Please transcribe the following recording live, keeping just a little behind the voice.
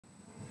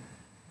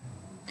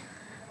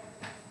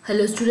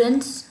Hello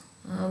students,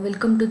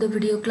 welcome to the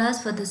video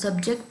class for the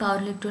subject Power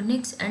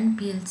Electronics and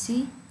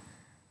PLC.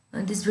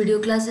 This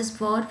video class is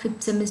for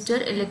 5th semester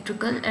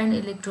Electrical and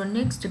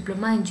Electronics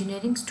Diploma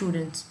Engineering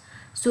students.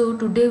 So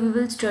today we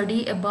will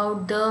study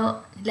about the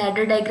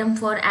ladder diagram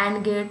for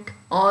AND gate,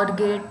 OR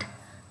gate,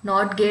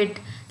 NOT gate,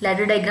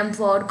 ladder diagram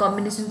for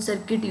combination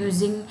circuit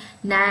using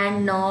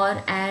NAND,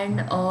 NOR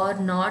and OR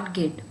NOT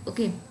gate.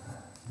 Okay.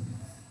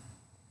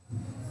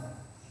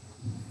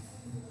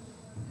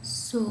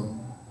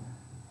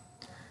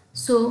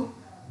 So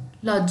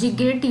logic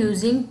gate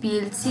using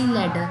PLC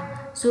ladder.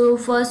 So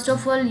first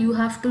of all you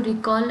have to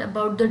recall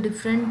about the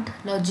different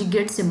logic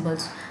gate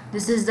symbols.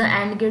 This is the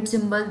AND gate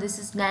symbol, this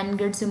is NAND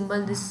gate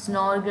symbol, this is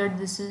NOR gate,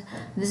 this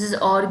is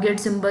OR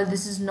gate symbol,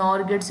 this is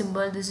NOR gate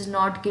symbol, this is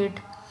NOT gate,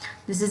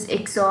 this is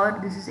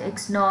XOR, this is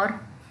XNOR.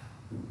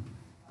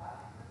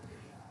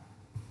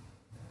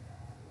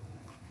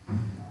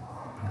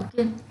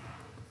 Okay.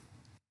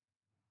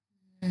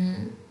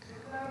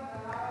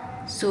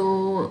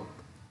 So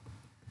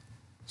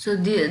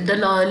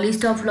the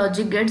list of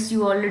logic gates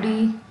you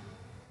already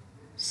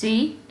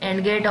see: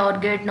 AND gate, OR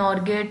gate, NOR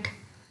gate,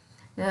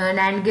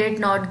 NAND gate,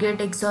 NOT gate,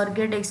 XOR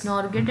gate,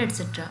 XNOR gate,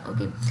 etc.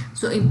 Okay.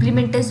 So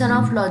implementation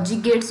of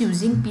logic gates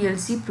using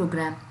PLC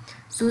program.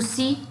 So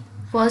see,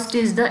 first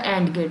is the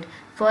AND gate.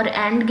 For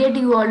AND gate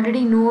you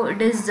already know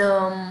it is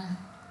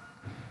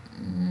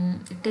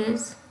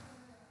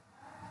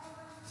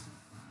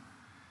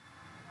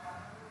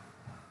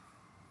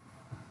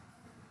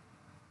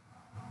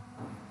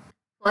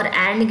for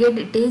AND gate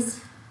it is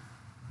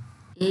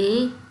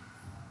A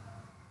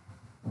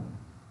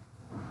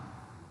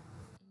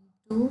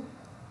into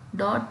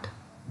dot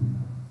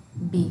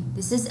B.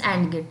 This is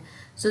AND gate.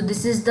 So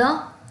this is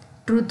the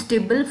truth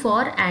table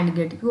for AND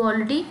gate. You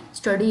already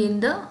study in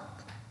the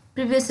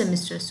previous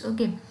semesters.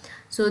 Okay.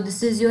 So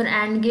this is your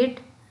AND gate.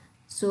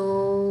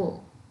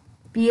 So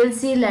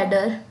PLC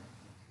ladder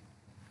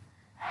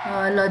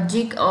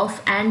logic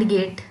of AND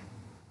gate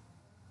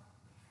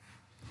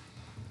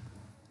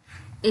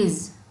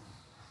is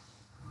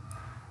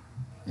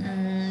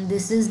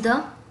this is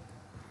the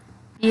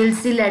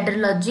PLC ladder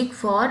logic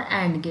for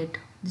AND gate.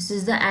 This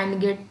is the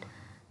AND gate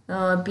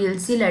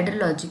PLC ladder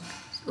logic.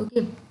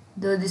 Okay.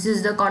 This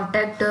is the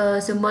contact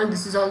symbol.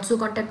 This is also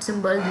contact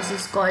symbol. This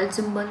is coil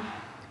symbol.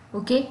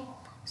 Okay.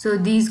 So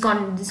these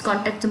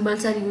contact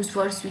symbols are used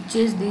for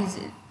switches.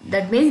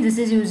 That means this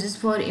is uses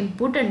for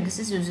input and this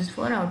is uses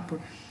for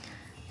output.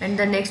 And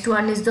the next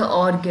one is the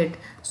OR gate.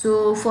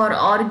 So for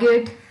OR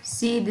gate,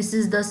 see, this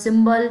is the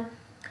symbol,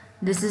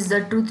 this is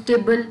the truth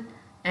table,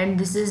 and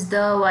this is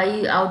the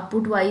y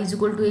output, y is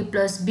equal to a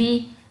plus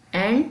b,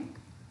 and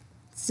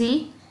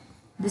see,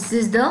 this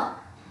is the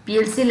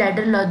PLC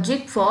ladder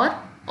logic for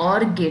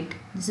OR gate.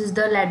 This is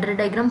the ladder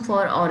diagram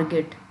for OR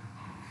gate.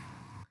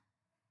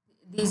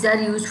 These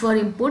are used for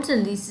inputs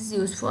and this is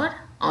used for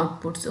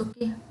outputs.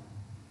 Okay.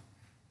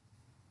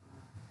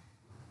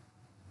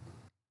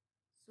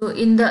 So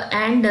in the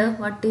AND,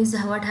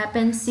 what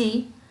happens?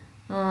 See,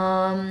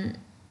 the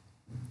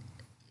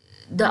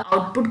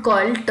output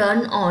coil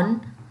turn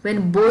on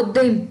when both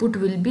the input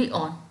will be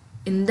on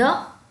in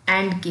the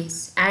AND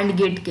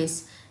gate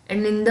case,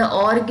 and in the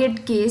OR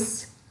gate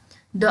case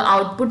the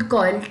output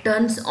coil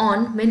turns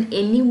on when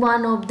any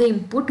one of the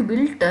input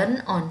will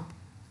turn on.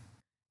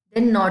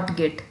 Then NOT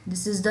gate.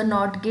 This is the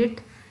NOT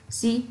gate.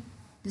 See,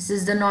 this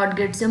is the NOT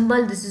gate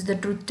symbol, this is the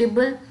truth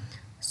table.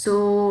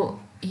 So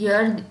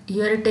here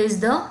it is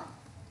the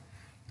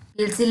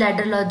PLC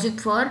ladder logic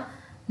for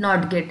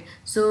NOT gate.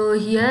 So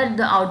here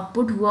the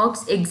output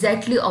works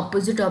exactly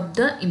opposite of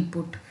the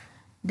input.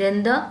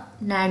 Then the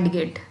NAND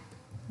gate.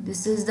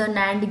 This is the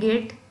NAND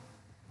gate.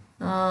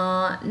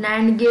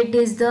 NAND gate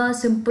is the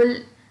simple.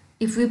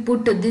 If we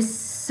put this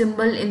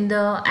symbol in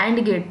the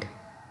AND gate,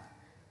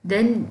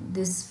 then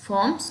this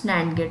forms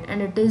NAND gate,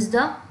 and it is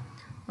the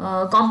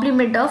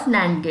complement of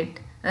NAND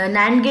gate.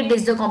 NAND gate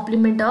is the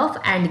complement of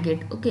AND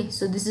gate. Okay,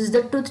 so this is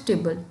the truth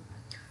table.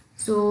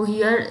 So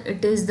here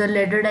it is the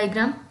ladder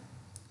diagram,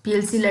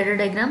 PLC ladder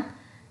diagram.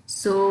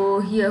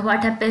 So here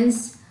what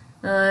happens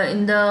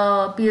in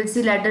the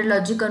PLC ladder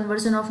logic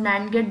conversion of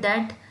NAND gate,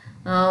 that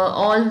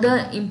all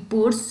the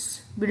inputs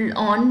will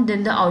on,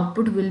 then the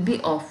output will be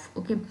off.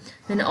 Okay,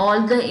 when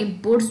all the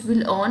inputs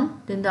will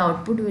on, then the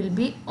output will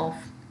be off.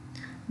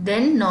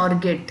 Then NOR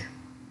gate.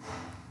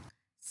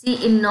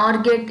 See, in NOR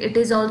gate it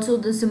is also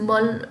the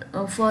symbol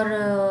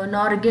for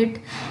NOR gate.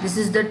 This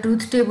is the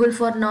truth table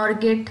for NOR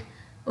gate.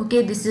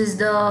 Okay, this is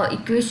the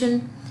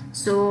equation.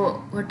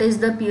 So what is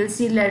the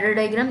PLC ladder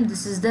diagram?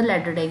 This is the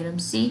ladder diagram.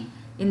 See,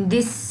 in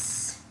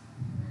this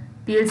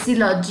PLC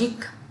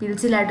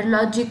ladder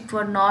logic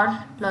for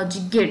NOR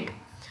logic gate,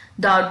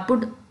 the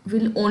output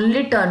will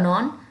only turn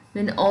on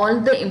when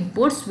all the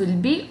inputs will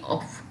be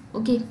off.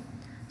 Okay.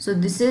 So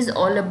this is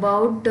all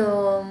about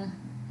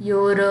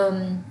your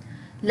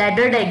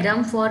ladder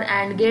diagram for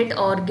AND gate,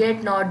 OR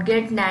gate, NOT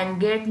gate, NAND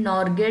gate,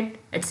 NOR gate,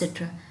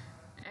 etc.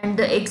 And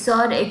the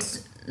XOR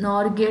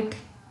XNOR gate,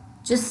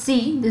 just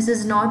see, this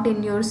is not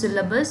in your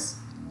syllabus.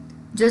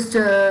 Just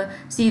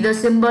see the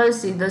symbol,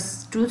 see the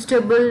truth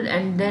table,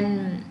 and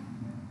then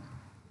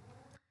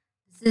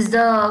this is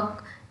the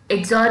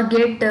XOR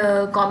gate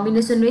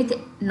combination with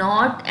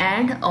NOT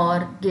and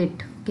OR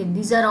gate. Okay,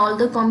 these are all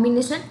the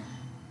combination,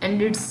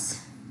 and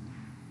this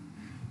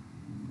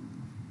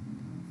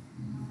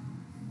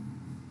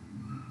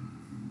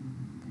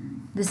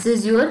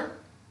is your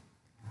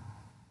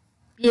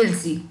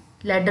PLC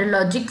ladder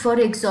logic for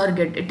XOR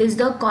gate. It is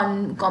the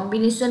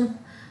combination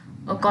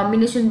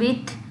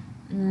with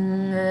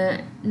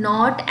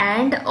NOT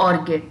and OR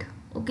gate.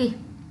 Okay,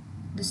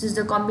 this is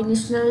the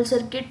combinational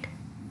circuit.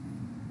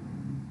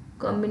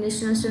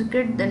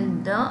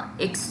 Then the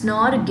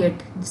XNOR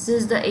gate. This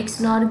is the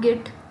XNOR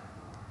gate.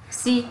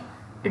 See,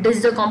 it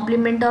is the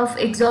complement of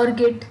XOR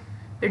gate.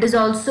 It is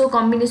also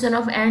combination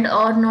of AND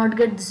OR NOT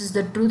gate. This is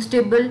the truth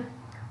table.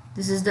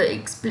 This is the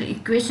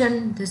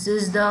equation. This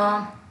is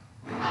the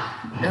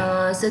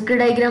circuit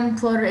diagram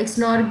for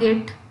XNOR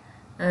gate.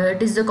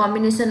 It is the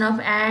combination of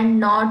AND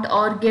NOT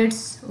OR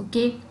gates.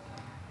 Okay,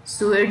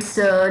 so its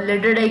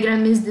ladder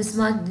diagram is this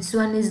one. This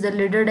one is the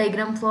ladder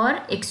diagram for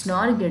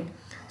XNOR gate.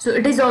 So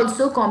it is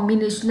also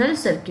combinational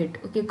circuit.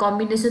 Okay,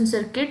 combination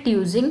circuit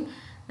using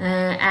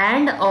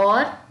AND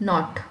or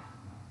NOT.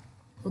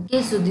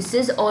 Okay, so this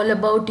is all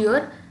about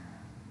your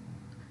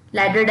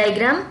ladder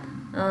diagram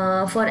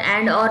for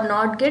AND or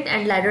NOT gate,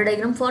 and ladder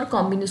diagram for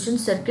combination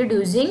circuit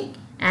using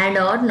AND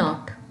or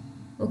NOT.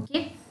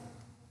 Okay,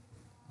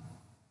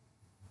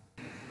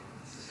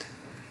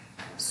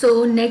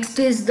 so next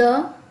is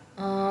the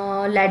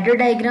ladder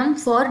diagram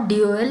for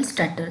DOL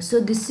starter. So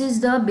this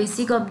is the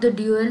basic of the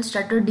DOL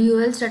starter.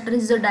 DOL starter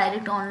is the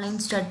direct online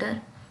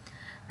starter,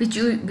 which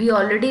we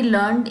already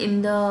learned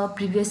in the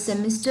previous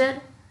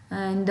semester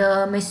in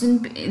the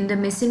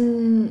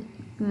machine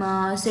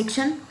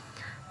section.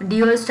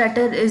 DOL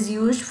starter is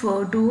used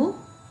to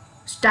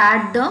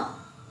start the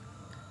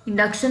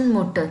induction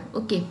motor.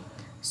 Okay,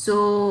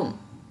 so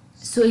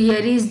here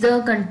is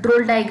the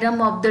control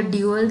diagram of the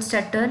DOL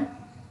starter,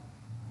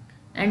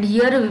 and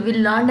here we will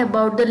learn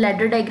about the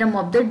ladder diagram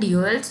of the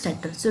DOL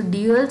starter. So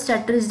DOL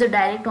starter is the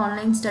direct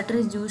online starter,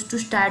 is used to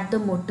start the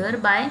motor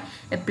by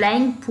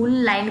applying full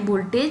line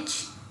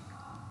voltage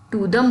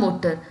to the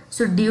motor.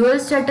 So DOL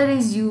starter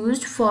is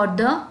used for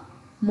the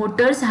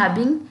motors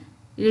having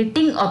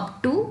rating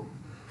up to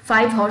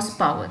 5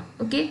 horsepower.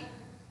 Okay,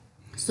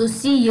 so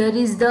see, here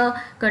is the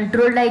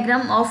control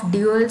diagram of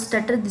DOL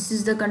starter. This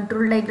is the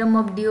control diagram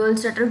of DOL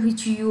starter,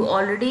 which you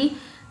already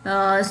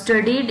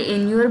studied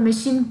in your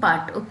machine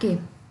part. Okay,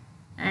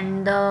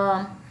 and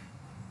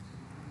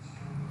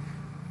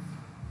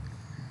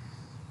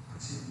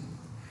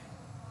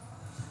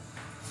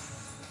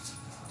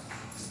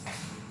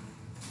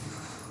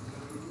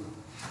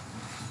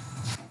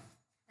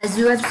as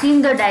you have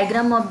seen the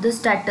diagram of the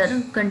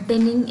starter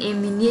containing a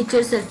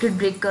miniature circuit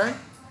breaker.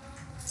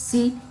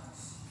 See,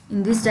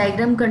 in this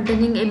diagram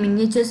containing a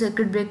miniature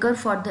circuit breaker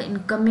for the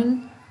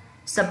incoming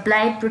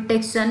supply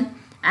protection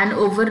and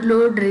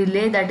overload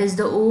relay, that is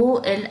the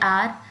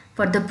OLR,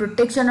 for the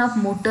protection of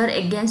motor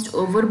against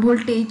over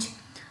voltage,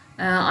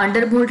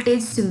 under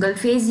voltage, single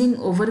phasing,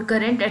 over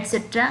current,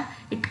 etc.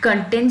 It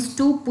contains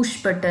two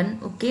push button.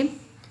 Okay,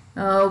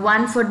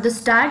 one for the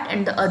start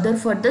and the other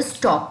for the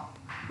stop.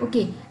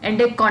 Okay, and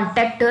a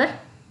contactor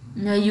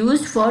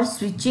used for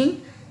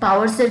switching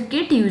power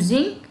circuit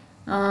using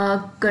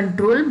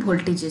control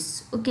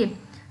voltages. Okay,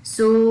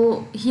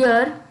 so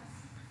here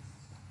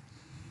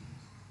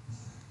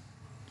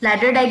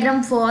ladder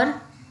diagram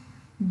for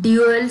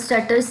DOL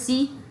starter.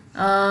 See,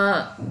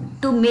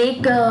 to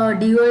make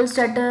DOL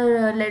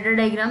starter ladder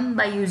diagram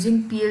by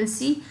using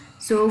PLC.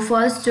 So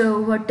first,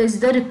 what is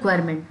the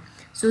requirement?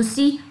 So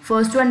see,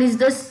 first one is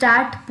the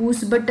start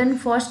push button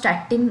for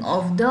starting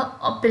of the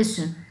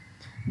operation,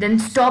 then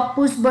stop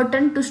push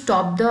button to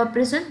stop the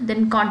operation,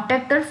 then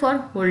contactor for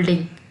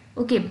holding.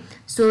 Okay,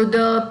 so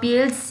the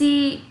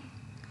PLC,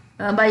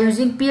 by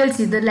using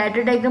PLC, the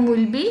ladder diagram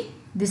will be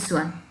this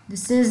one.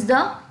 This is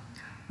the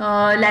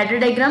ladder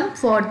diagram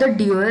for the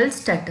DOL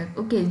starter.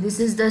 Okay, this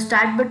is the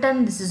start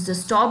button, this is the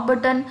stop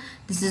button,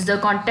 this is the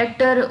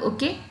contactor.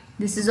 Okay,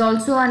 this is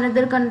also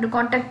another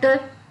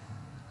contactor.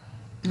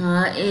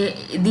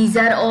 These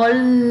are all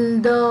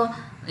the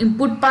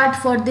input part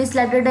for this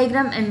ladder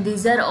diagram, and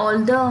these are all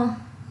the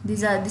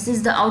this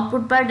is the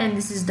output part, and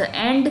this is the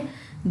end.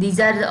 These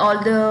are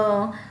all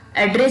the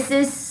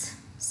addresses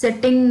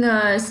setting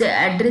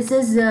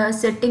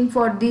setting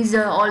for these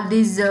all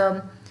these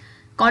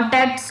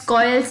contacts,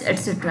 coils,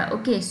 etc.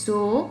 Okay,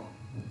 so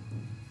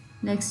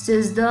next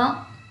is the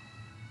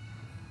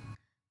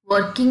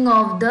working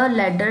of the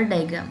ladder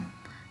diagram.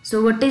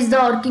 So what is the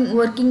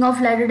working of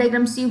ladder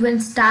diagram? See,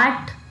 when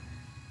start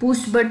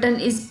push button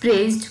is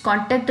pressed,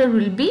 contactor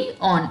will be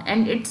on,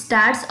 and it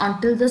starts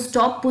until the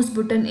stop push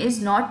button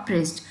is not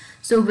pressed.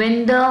 So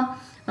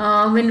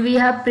when we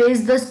have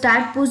pressed the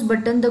start push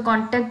button, the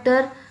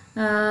contactor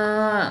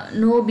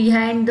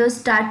behind the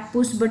start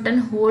push button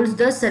holds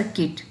the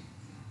circuit.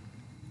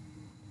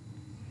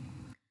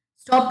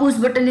 Stop push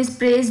button is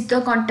pressed,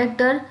 the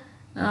contactor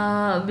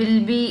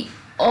will be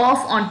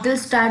off until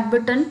start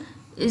button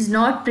is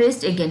not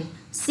pressed again.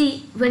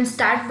 See, when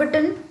start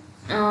button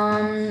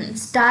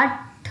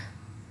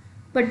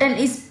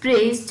is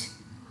pressed,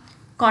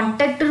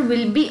 contactor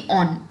will be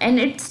on and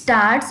it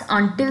starts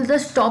until the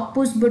stop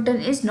push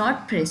button is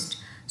not pressed.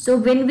 So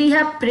when we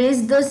have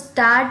pressed the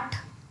start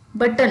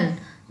button,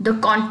 the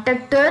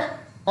contactor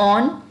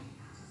on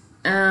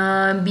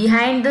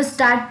behind the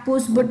start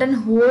push button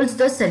holds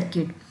the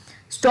circuit.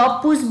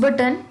 Stop push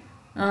button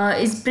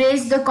is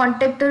pressed, the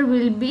contactor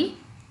will be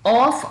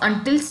off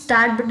until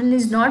start button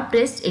is not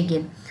pressed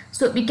again.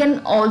 So we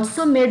can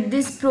also make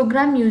this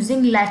program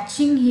using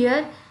latching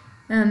here,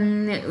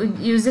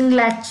 using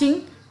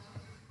latching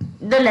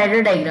the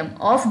ladder diagram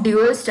of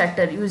DOL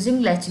starter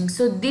using latching.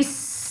 So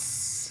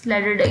this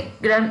ladder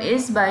diagram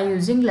is by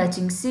using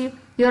latching. See,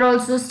 here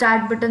also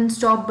start button,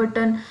 stop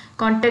button,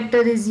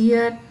 contactor is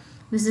here,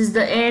 this is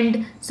the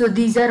end. So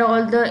these are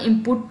all the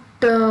input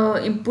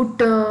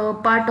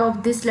part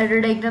of this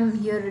ladder diagram.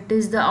 Here it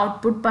is the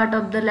output part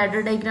of the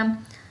ladder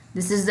diagram.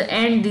 This is the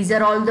end. These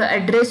are all the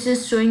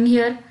addresses showing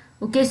here.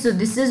 Okay, so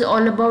this is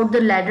all about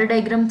the ladder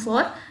diagram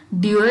for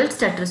DOL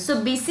starter.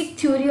 So basic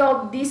theory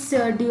of this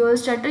DOL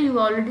starter you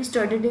already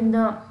studied in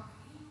the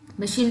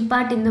machine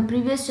part in the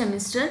previous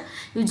semester.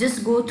 You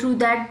just go through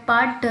that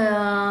part,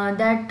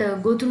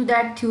 go through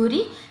that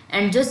theory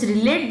and just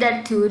relate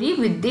that theory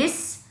with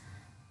this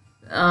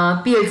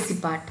PLC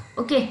part.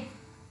 Okay.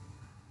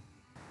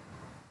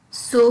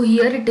 So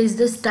here it is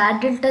the star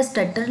delta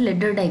starter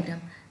ladder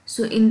diagram.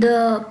 So in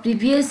the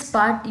previous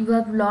part you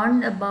have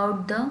learned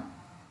about the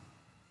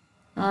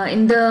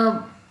in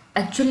the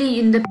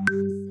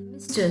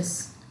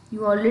semesters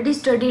you already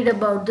studied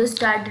about the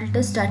star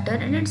delta starter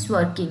and its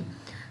working.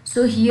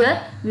 So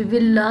here we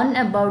will learn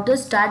about the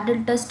star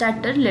delta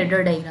starter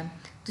ladder diagram.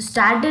 The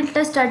star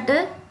delta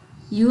starter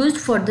used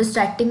for the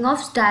starting of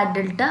star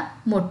delta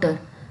motor.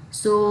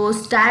 So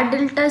star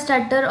delta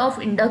starter of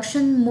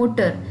induction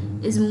motor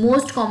is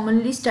most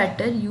commonly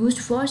starter used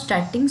for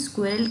starting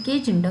squirrel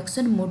cage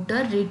induction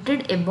motor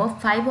rated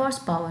above 5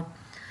 horsepower.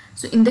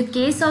 So in the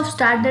case of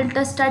star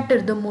delta starter,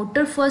 the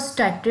motor first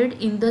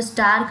started in the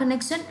star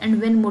connection,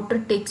 and when motor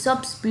takes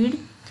up speed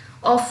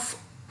of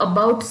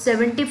about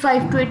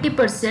 75 to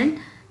 80%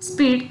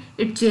 speed,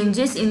 it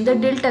changes in the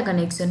delta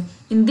connection.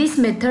 In this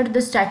method,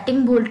 the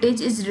starting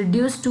voltage is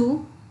reduced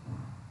to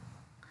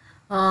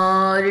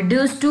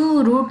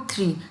root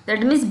 3,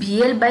 that means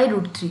VL by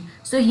root 3.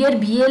 So here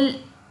VL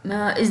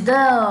is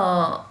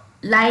the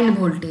line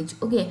voltage.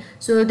 Okay,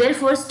 so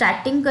therefore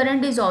starting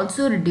current is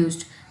also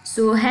reduced.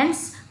 So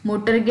hence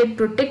motor get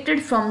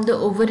protected from the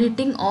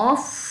overheating of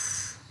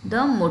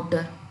the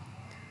motor.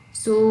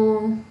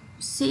 So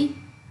see,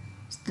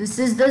 this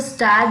is the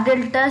star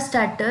delta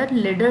starter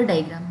ladder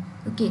diagram.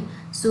 Okay,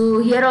 so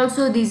here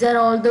also these are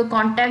all the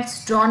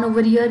contacts drawn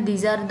over here.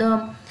 This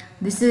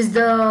is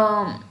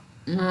the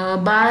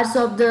bars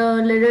of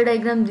the ladder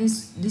diagram,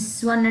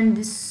 this one and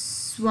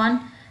this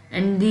one,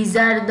 and these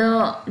are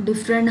the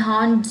different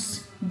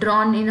horns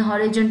drawn in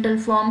horizontal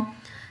form,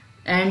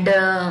 and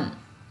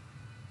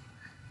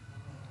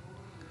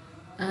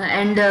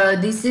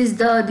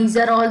these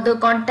are all the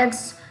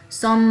contacts.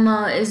 Some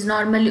is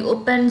normally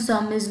open,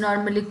 some is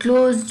normally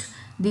closed.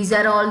 These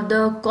are all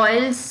the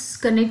coils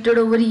connected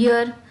over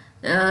here.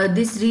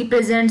 This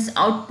represents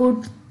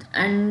output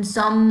and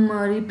some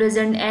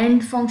represent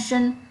end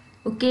function.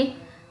 Okay,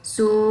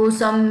 so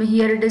some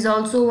here it is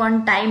also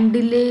one time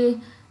delay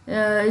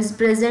is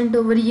present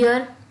over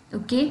here.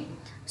 Okay,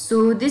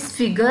 so this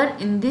figure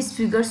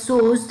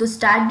shows the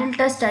star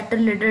delta starter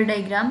ladder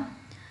diagram.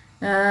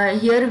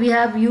 Here we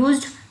have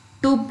used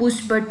two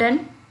push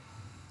button,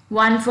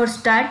 one for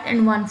start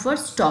and one for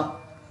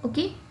stop.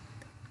 Okay,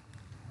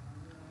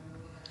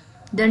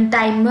 then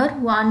timer,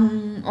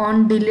 one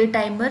on delay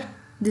timer,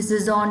 this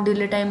is the on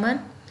delay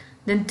timer,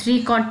 then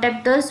three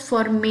contactors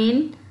for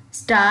main,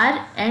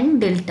 star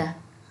and delta.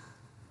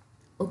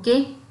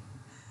 Okay,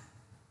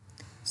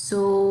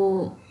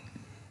 so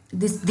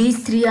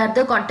these three are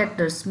the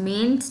contactors,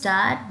 main,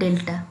 star,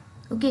 delta.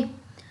 Okay,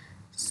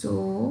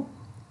 so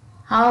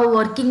how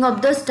working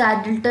of the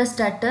star delta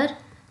starter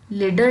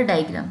ladder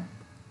diagram.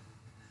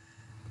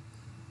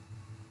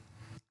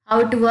 How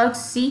it works,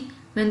 see,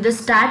 when the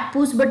start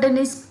push button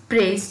is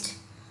pressed,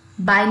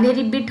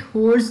 binary bit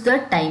holds the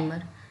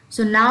timer.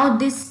 So now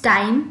this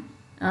time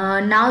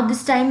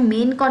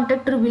main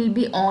contactor will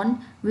be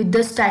on with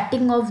the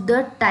starting of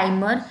the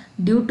timer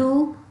due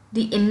to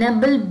the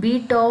enable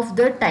bit of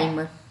the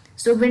timer.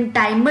 So when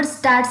timer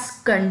starts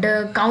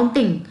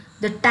counting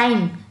the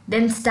time,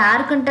 then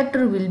star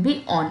contactor will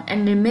be on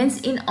and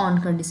remains in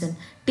on condition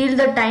till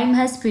the time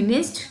has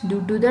finished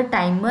due to the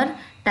timer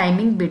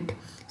timing bit.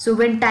 So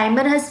when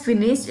timer has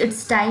finished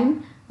its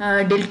time,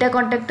 delta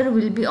contactor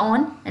will be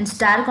on and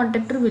star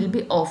contactor will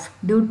be off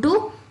due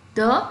to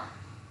the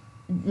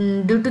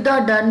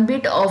done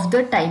bit of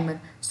the timer.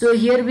 So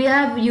here we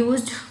have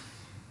used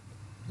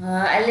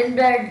Allen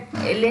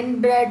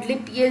Bradley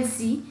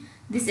PLC.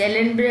 This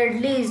Allen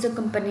Bradley is the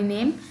company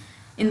name.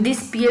 In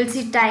this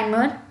PLC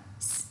timer,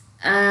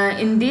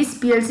 in this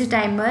PLC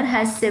timer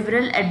has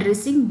several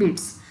addressing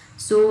bits.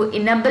 So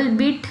enable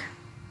bit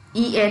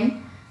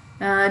EN,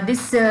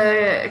 this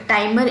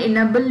timer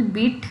enable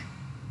bit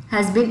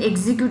has been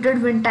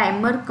executed when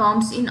timer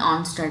comes in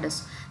on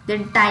status.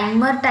 Then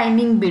timer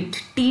timing bit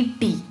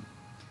TT,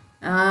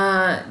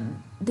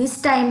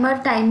 this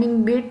timer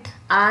timing bit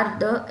are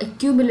the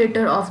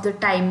accumulator of the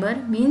timer,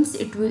 means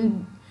it will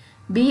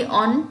be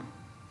on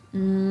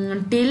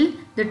till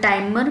the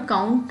timer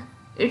count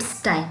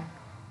its time.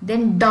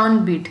 Then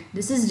dawn bit,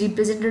 this is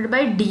represented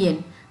by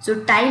DN.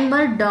 So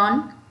timer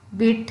dawn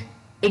bit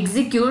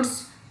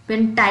executes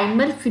when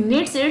timer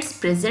finishes its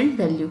present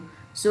value.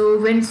 So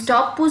when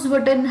stop push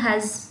button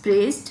has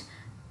pressed,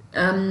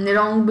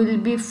 wrong will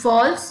be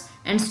false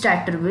and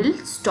starter will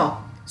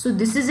stop. So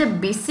this is a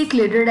basic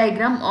ladder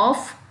diagram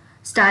of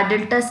star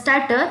delta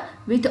starter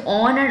with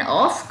on and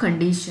off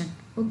condition.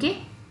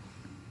 Okay.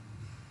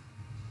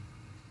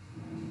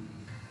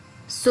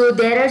 So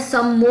there are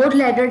some more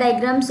ladder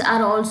diagrams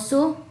are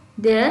also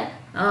there,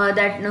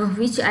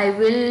 which I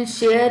will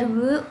share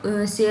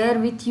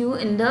with you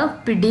in the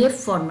PDF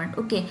format.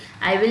 Okay,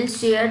 I will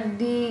share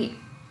the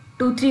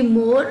 2-3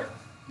 more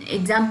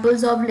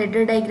examples of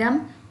ladder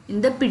diagram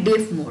in the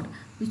PDF mode,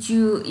 which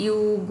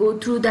you go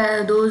through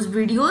those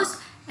videos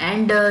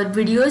and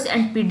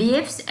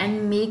PDFs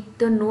and make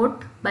the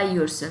note by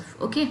yourself.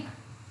 Okay,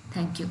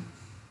 thank you.